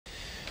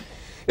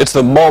It's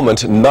the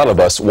moment none of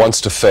us wants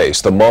to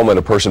face, the moment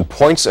a person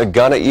points a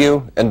gun at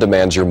you and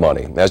demands your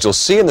money. As you'll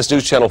see in this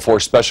News Channel 4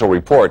 special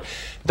report,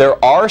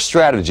 there are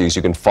strategies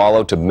you can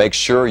follow to make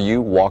sure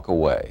you walk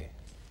away.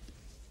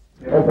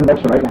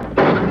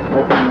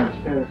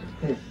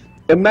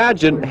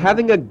 Imagine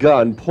having a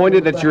gun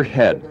pointed at your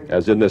head,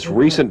 as in this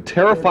recent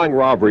terrifying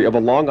robbery of a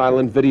Long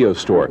Island video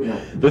store.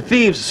 The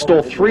thieves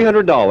stole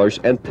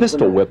 $300 and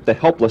pistol whipped the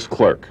helpless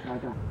clerk.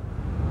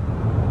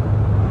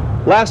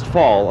 Last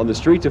fall, on the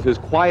streets of his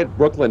quiet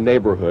Brooklyn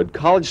neighborhood,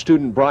 college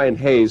student Brian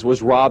Hayes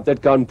was robbed at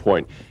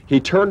gunpoint. He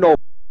turned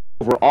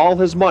over all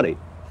his money,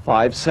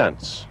 5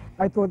 cents.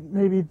 I thought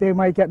maybe they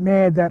might get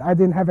mad that I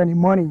didn't have any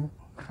money.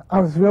 I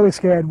was really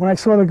scared. When I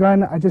saw the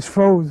gun, I just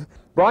froze.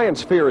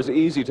 Brian's fear is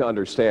easy to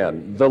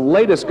understand. The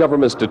latest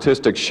government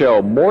statistics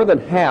show more than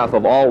half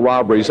of all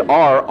robberies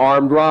are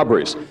armed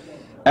robberies.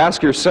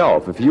 Ask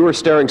yourself, if you were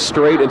staring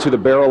straight into the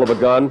barrel of a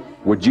gun,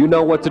 would you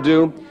know what to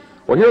do?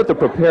 Well, here at the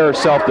Prepare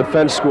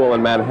Self-Defense School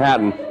in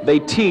Manhattan, they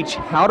teach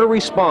how to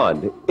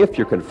respond if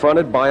you're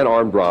confronted by an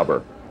armed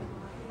robber.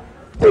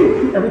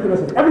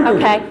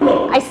 Okay,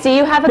 I see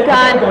you have a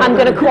gun. I'm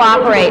going to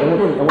cooperate.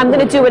 I'm going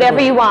to do whatever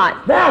you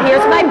want.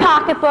 Here's my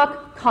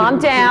pocketbook. Calm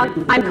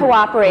down. I'm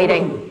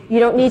cooperating. You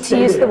don't need to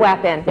use the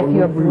weapon. If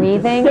you're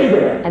breathing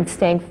and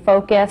staying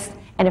focused,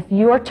 and if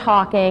you're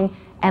talking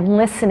and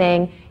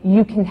listening,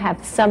 you can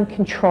have some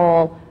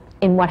control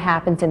in what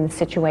happens in the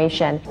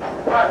situation.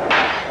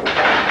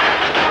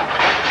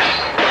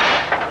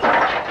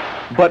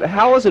 But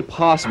how is it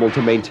possible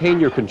to maintain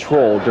your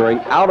control during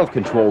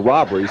out-of-control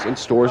robberies in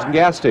stores and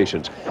gas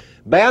stations?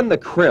 Ban the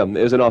Crim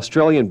is an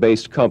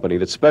Australian-based company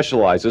that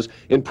specializes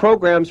in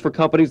programs for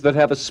companies that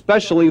have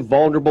especially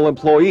vulnerable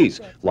employees,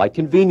 like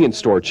convenience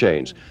store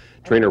chains.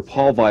 Trainer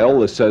Paul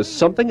Viola says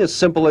something as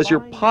simple as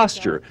your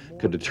posture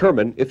could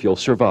determine if you'll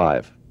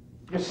survive.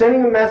 You're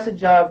sending a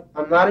message of,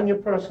 I'm not in your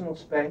personal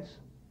space.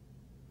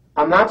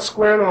 I'm not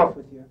squaring off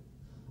with you.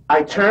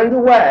 I turned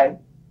away,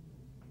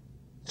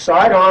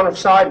 side on or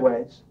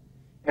sideways,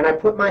 and I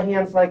put my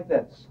hands like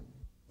this.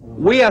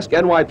 We asked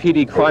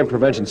NYPD crime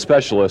prevention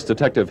specialist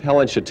Detective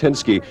Helen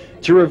Shatinsky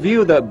to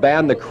review the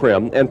Ban the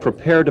Crim and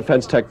Prepare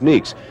defense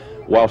techniques.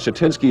 While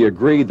Shatinsky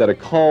agreed that a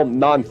calm,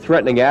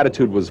 non-threatening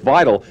attitude was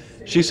vital,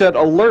 she said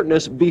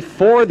alertness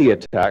before the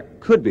attack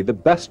could be the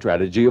best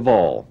strategy of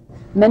all.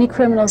 Many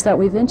criminals that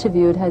we've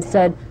interviewed have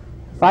said,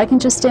 if I can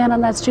just stand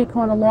on that street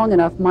corner long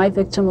enough, my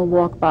victim will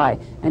walk by.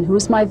 And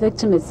who's my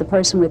victim? It's the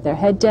person with their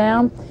head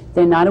down.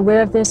 They're not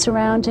aware of their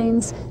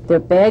surroundings. Their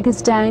bag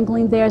is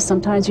dangling there.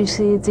 Sometimes you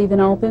see it's even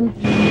open.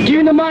 Give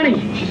me the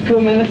money. She's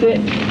cool, man. That's it.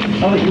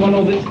 Oh, you want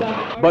all this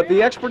stuff? But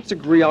the experts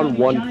agree on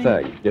one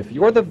thing. If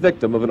you're the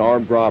victim of an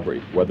armed robbery,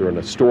 whether in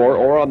a store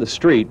or on the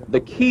street, the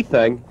key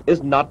thing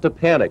is not to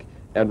panic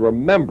and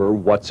remember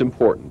what's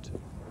important.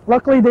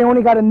 Luckily, they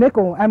only got a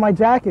nickel and my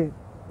jacket,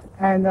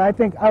 and I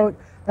think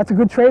that's a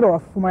good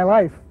trade-off for my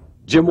life.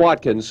 Jim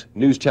Watkins,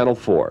 News Channel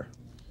 4.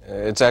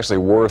 It's actually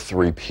worth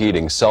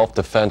repeating.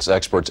 Self-defense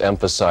experts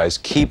emphasize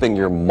keeping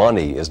your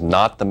money is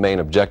not the main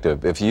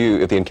objective. If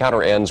the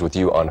encounter ends with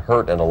you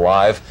unhurt and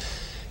alive,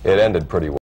 it ended pretty well.